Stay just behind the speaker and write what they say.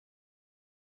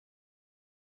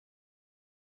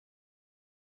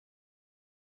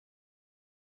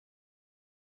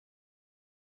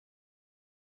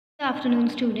Good afternoon,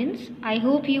 students. I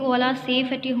hope you all are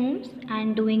safe at your homes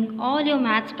and doing all your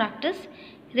maths practice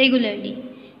regularly.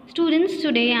 Students,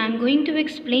 today I am going to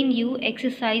explain you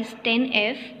exercise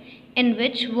 10F in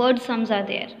which word sums are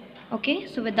there. Okay,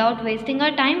 so without wasting our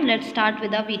time, let's start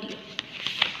with our video.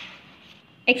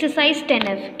 Exercise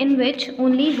 10F in which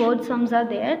only word sums are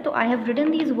there. So I have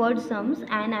written these word sums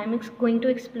and I am going to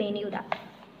explain you that.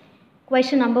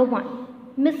 Question number 1.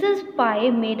 Mrs.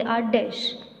 Pai made a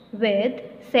dish with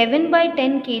 7 by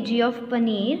 10 kg of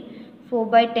paneer, 4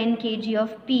 by 10 kg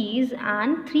of peas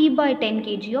and 3 by 10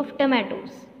 kg of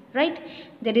tomatoes. Right?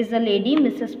 There is a lady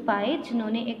Mrs. Pai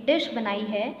जिन्होंने एक dish बनाई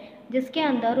है जिसके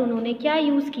अंदर उन्होंने क्या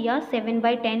use किया 7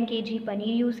 by 10 kg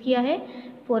paneer use किया है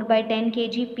 4 by 10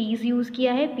 kg peas यूज़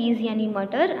किया है peas यानी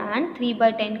मटर and 3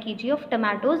 by 10 kg of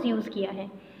tomatoes use किया है.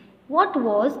 What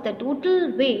was the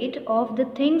total weight of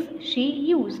the things she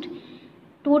used?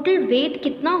 Total weight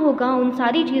कितना होगा उन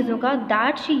सारी चीज़ों का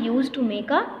that she used to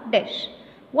make a dish.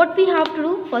 What we have to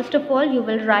do? First of all, you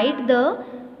will write the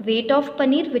weight of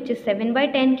paneer which is 7 by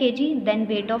 10 kg, then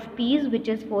weight of peas which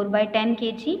is 4 by 10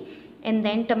 kg, and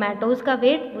then tomatoes का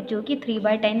weight जो कि 3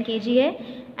 by 10 kg है,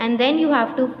 and then you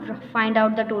have to find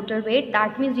out the total weight.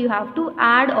 That means you have to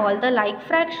add all the like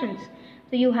fractions.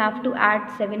 So you have to add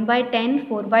 7 by 10,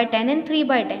 4 by 10 and 3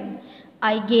 by 10.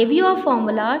 I gave you a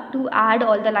formula to add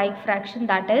all the like fraction,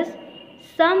 that is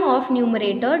sum of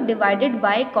numerator divided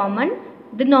by common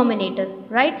denominator,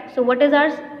 right? So what is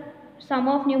our sum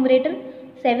of numerator?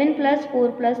 7 plus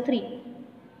 4 plus 3,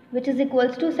 which is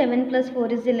equals to 7 plus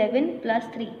 4 is 11 plus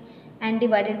 3 and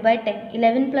divided by 10.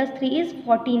 11 plus 3 is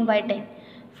 14 by 10.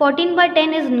 14 by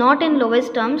 10 is not in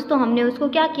lowest terms, तो हमने उसको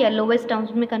क्या किया lowest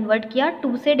terms में convert किया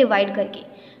 2 से divide करके.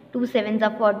 2 sevens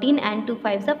are 14 and 2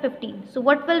 fives are 15. So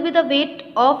what will be the weight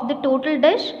of the total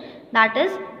dish? That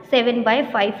is 7 by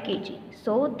 5 kg.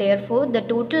 So therefore the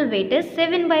total weight is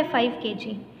 7 by 5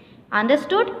 kg.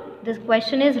 Understood? This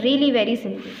question is really very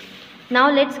simple. Now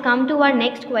let's come to our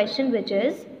next question, which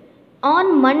is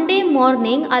on Monday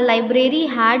morning a library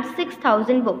had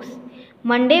 6,000 books.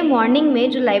 Monday morning में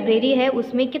जो library है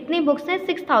उसमें कितनी books हैं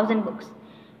 6,000 books.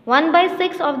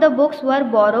 1/6 of the books were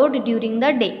borrowed during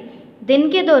the day. दिन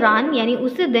के दौरान यानी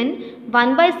उसी दिन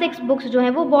 1/6 बुक्स जो हैं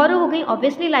वो बोरो हो गई.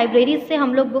 ऑब्वियसली लाइब्रेरी से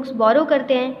हम लोग बुक्स बोरो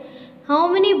करते हैं. How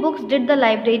many books did the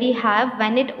library have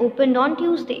when it opened on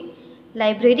Tuesday.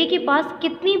 Library के पास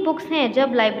कितनी बुक्स हैं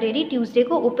जब लाइब्रेरी ट्यूसडे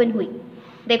को ओपन हुई.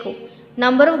 देखो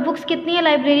नंबर ऑफ बुक्स कितनी है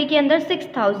लाइब्रेरी के अंदर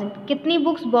 6,000. कितनी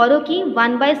बुक्स बोरो की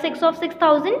 1/6 ऑफ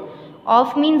 6,000.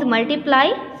 Of means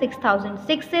multiply 6,000.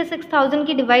 6 से 6,000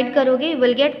 की डिवाइड करोगे you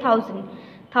will get 1,000.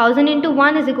 1,000 into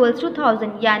 1 is equals to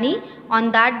 1,000 यानी on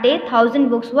that day 1,000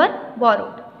 books were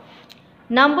borrowed.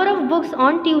 Number of books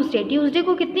on Tuesday. Tuesday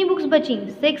को कितनी बुक्स बची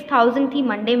 6,000 थी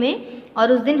मंडे में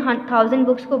और उस दिन 1,000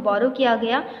 बुक्स को बोरो किया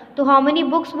गया. तो how many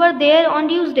books were there on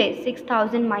Tuesday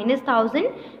 6,000 minus 1,000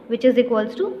 which is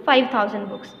equals to 5,000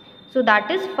 books. So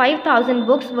that is 5,000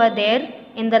 books were there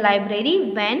in the library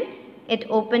when it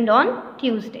opened on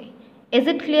Tuesday. Is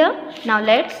it clear? Now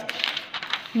let's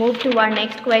move to our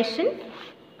next question,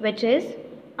 which is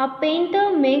a painter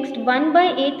mixed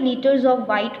 1/8 liters of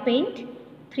white paint,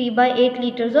 3/8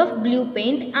 liters of blue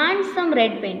paint and some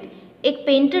red paint. एक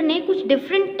painter ने कुछ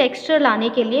different texture लाने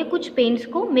के लिए कुछ paints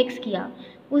को mix किया.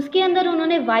 उसके अंदर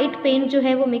उन्होंने वाइट पेंट जो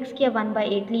है वो मिक्स किया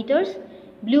 1/8 लीटर्स,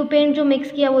 ब्लू पेंट जो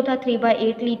मिक्स किया वो था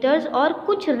 3/8 लीटर्स और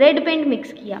कुछ रेड पेंट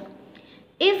मिक्स किया.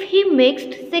 If he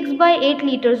mixed 6/8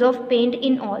 liters of paint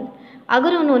in all,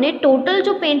 अगर उन्होंने टोटल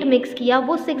जो पेंट मिक्स किया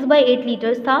वो 6/8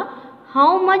 लीटर्स था,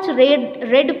 how much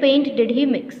red paint did he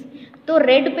mix. तो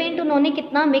रेड पेंट उन्होंने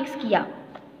कितना मिक्स किया.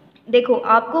 देखो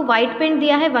आपको वाइट पेंट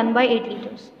दिया है 1/8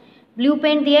 लीटर्स, ब्लू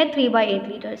पेंट दिया है 3/8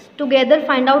 लीटर्स. टुगेदर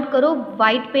फाइंड आउट करो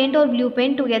वाइट पेंट और ब्लू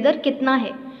पेंट टुगेदर कितना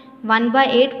है.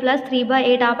 1/8 प्लस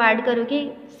 3/8 आप ऐड करोगे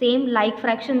सेम लाइक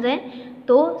फ्रैक्शंस हैं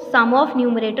तो सम of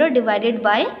numerator divided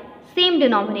by same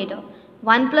denominator.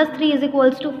 1 plus 3 is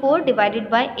equals to 4 divided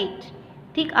by 8.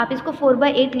 ठीक, आप इसको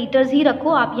 4/8 लीटर्स ही रखो,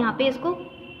 आप यहाँ पे इसको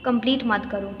कंप्लीट मत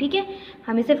करो. ठीक है,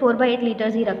 हम इसे 4/8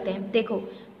 लीटर्स ही रखते हैं. देखो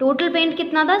टोटल पेंट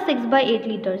कितना था 6/8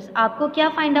 लीटर्स. आपको क्या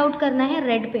फाइंड आउट करना है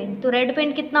रेड पेंट. तो रेड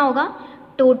पेंट कितना होगा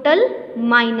टोटल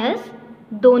माइनस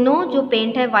दोनों जो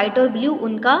पेंट है वाइट और ब्लू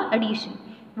उनका एडिशन.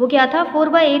 वो क्या था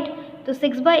 4/8. तो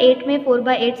 6/8 में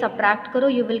 4/8 सब्ट्रैक्ट करो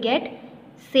यू विल गेट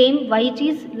सेम वही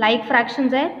चीज़ लाइक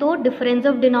फ्रैक्शंस है तो difference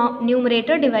of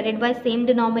numerator divided by same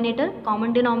denominator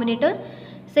common denominator.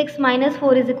 6 minus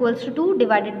 4 is equals to 2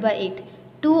 divided by 8.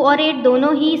 2 और 8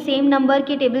 दोनों ही सेम नंबर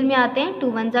के टेबल में आते हैं. 2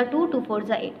 1s are 2, 2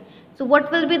 4s are 8. So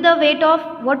what will be the weight of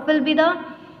what will be the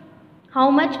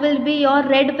how much will be your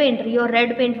red paint. Your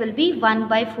red paint will be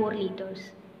 1/4 liters.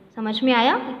 समझ में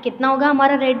आया? कितना होगा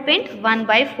हमारा रेड पेंट?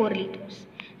 1/4 लीटर्स।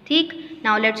 ठीक,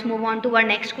 now let's move on to our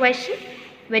next question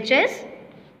which is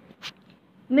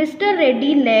mister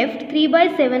Reddy left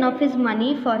 3/7 of his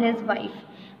money for his wife.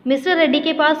 Mister Reddy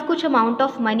के पास कुछ amount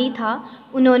of money था,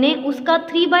 उन्होंने उसका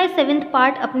 3/7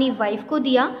 पार्ट अपनी वाइफ को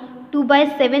दिया,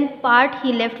 2/7 part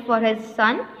he left for his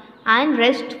son and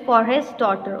rest for his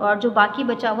daughter, और जो बाकी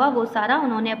बचा हुआ वो सारा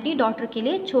उन्होंने अपनी डॉटर के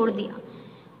लिए छोड़ दिया।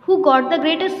 Who got the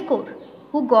greatest score?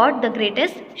 Who got the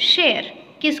greatest share?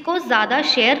 किसको ज़्यादा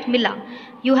शेयर मिला?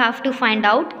 You have to find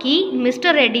out कि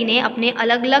मिस्टर रेड्डी ने अपने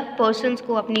अलग अलग पर्सनस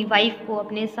को, अपनी वाइफ को,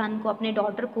 अपने सन को, अपने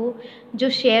डॉटर को जो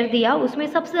शेयर दिया उसमें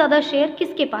सबसे ज़्यादा शेयर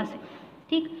किसके पास है।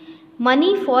 ठीक,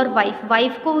 मनी फॉर वाइफ,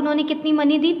 वाइफ को उन्होंने कितनी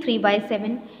मनी दी?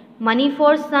 3/7। मनी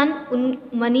फॉर सन,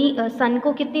 सन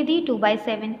को कितनी दी?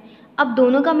 2/7। अब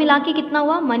दोनों का मिला के कितना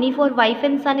हुआ? Money for wife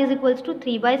and sun is equals to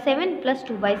 3/7 plus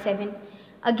 2/7।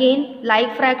 Again like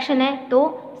fraction है तो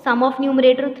सम of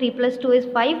numerator 3 + 2 is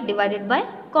 5 divided by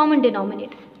common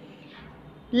denominator.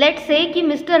 Let's say कि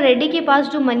मिस्टर रेड्डी के पास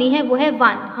जो मनी है वो है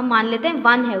 1, हम मान लेते हैं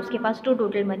 1 है उसके पास, तो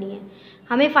टोटल मनी है।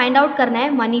 हमें फाइंड आउट करना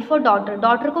है मनी फॉर डॉटर,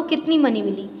 डॉटर को कितनी मनी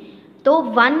मिली। तो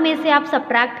 1 में से आप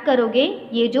सब्ट्रैक्ट करोगे,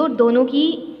 ये जो दोनों की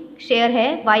शेयर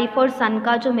है वाइफ और सन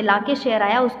का जो मिला के शेयर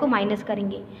आया उसको माइनस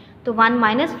करेंगे, तो 1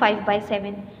 -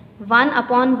 5/7।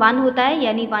 1/1 होता है,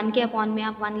 यानी 1 के अपॉन में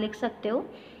आप 1 लिख सकते हो।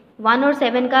 1 और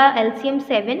 7 का एलसीएम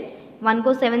 7, 1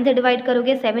 को 7 से डिवाइड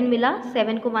करोगे 7 मिला,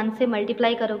 7 को 1 से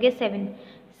मल्टीप्लाई करोगे 7,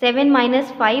 7 -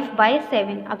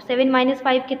 5/7। अब 7 -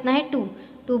 5 कितना है? 2,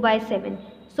 2/7।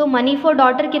 सो मनी फॉर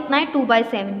डॉटर कितना है?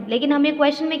 2/7। लेकिन हमें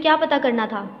क्वेश्चन में क्या पता करना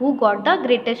था? Who got the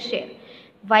greatest share.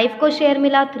 Wife को शेयर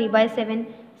मिला 3/7,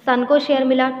 सन को शेयर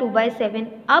मिला 2/7,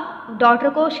 अब डॉटर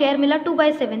को शेयर मिला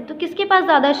 2/7, तो किसके पास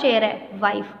ज़्यादा शेयर है?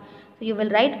 वाइफ। तो you will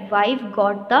write wife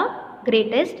got the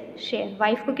greatest share.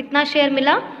 Wife को कितना शेयर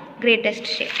मिला? Greatest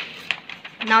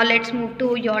share. Now let's move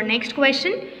to your next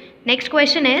question. Next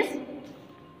question is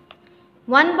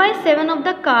 1/7 of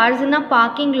the cars in a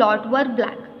parking lot were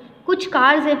black. कुछ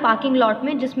cars हैं parking lot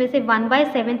में जिसमें से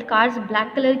 1/7 cars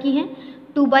black colour की हैं,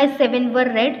 2/7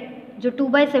 वर रेड, जो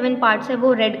 2/7 पार्ट्स है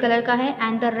वो रेड कलर का है,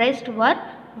 and the rest were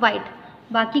white,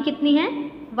 बाकी कितनी है?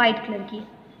 वाइट कलर की।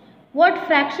 What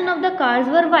fraction of the cars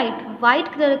were white? White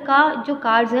colour का जो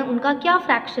कार्स हैं उनका क्या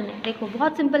फ्रैक्शन है? देखो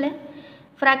बहुत सिंपल है।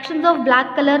 Fractions of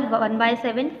black colour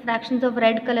 1/7, fractions of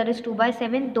red colour is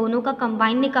 2/7, दोनों का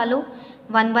कंबाइन निकालो।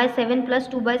 1/7 plus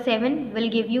 2/7 will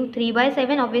give you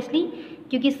 3/7 obviously,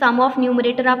 क्योंकि सम ऑफ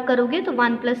न्यूमरेटर आप करोगे तो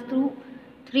 1 + 2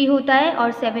 3 होता है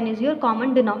और 7 इज योर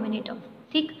कॉमन डिनोमिनेटर।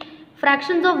 ठीक,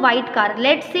 fractions of white car,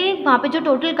 let's say वहाँ पे जो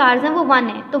टोटल कार्स हैं वो 1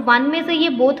 है, तो 1 में से ये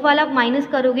बोथ वाला माइनस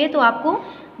करोगे तो आपको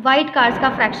वाइट कार्स का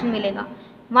फ्रैक्शन मिलेगा।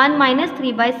 1 -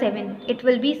 3/7, इट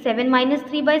विल बी 7 -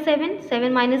 3/7,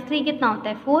 7 - 3 कितना होता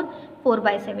है? 4,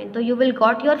 4/7, तो you will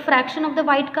got your fraction of the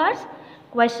white cars.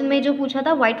 Question में जो पूछा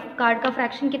था वाइट कार का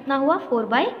फ्रैक्शन कितना हुआ?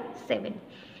 4/7।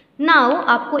 नाउ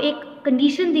आपको एक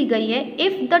कंडीशन दी गई है,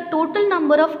 if the total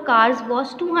number of cars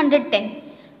was 210,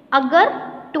 अगर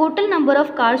टोटल नंबर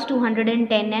ऑफ कार्स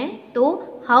 210 है तो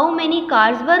how many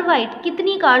cars were white?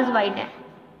 कितनी कार्स वाइट है?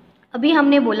 अभी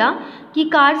हमने बोला कि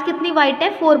कार्स कितनी वाइट है?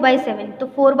 4/7, तो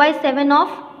 4/7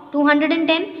 ऑफ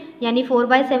 210, यानी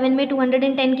 4/7 में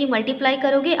 210 की मल्टीप्लाई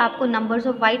करोगे आपको नंबर्स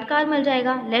ऑफ वाइट कार मिल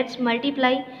जाएगा। Let's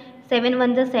multiply, 7 ×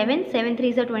 1 = 7, 7 ×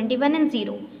 3 = 21 and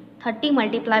 0, 30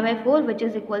 multiplied by 4 which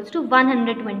is equals to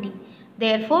 120.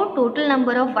 Therefore total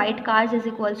number of white cars is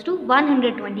equals to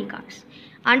 120 cars.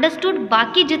 Understood.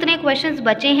 बाकी जितने क्वेश्चंस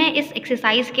बचे हैं इस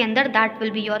एक्सरसाइज के अंदर that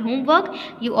will be your homework,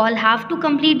 you all have to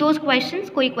complete those questions.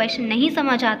 कोई question नहीं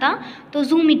समझ आता तो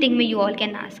जूम मीटिंग में you all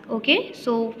can ask. Okay,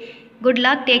 so good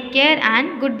luck, take care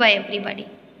and good by everybody.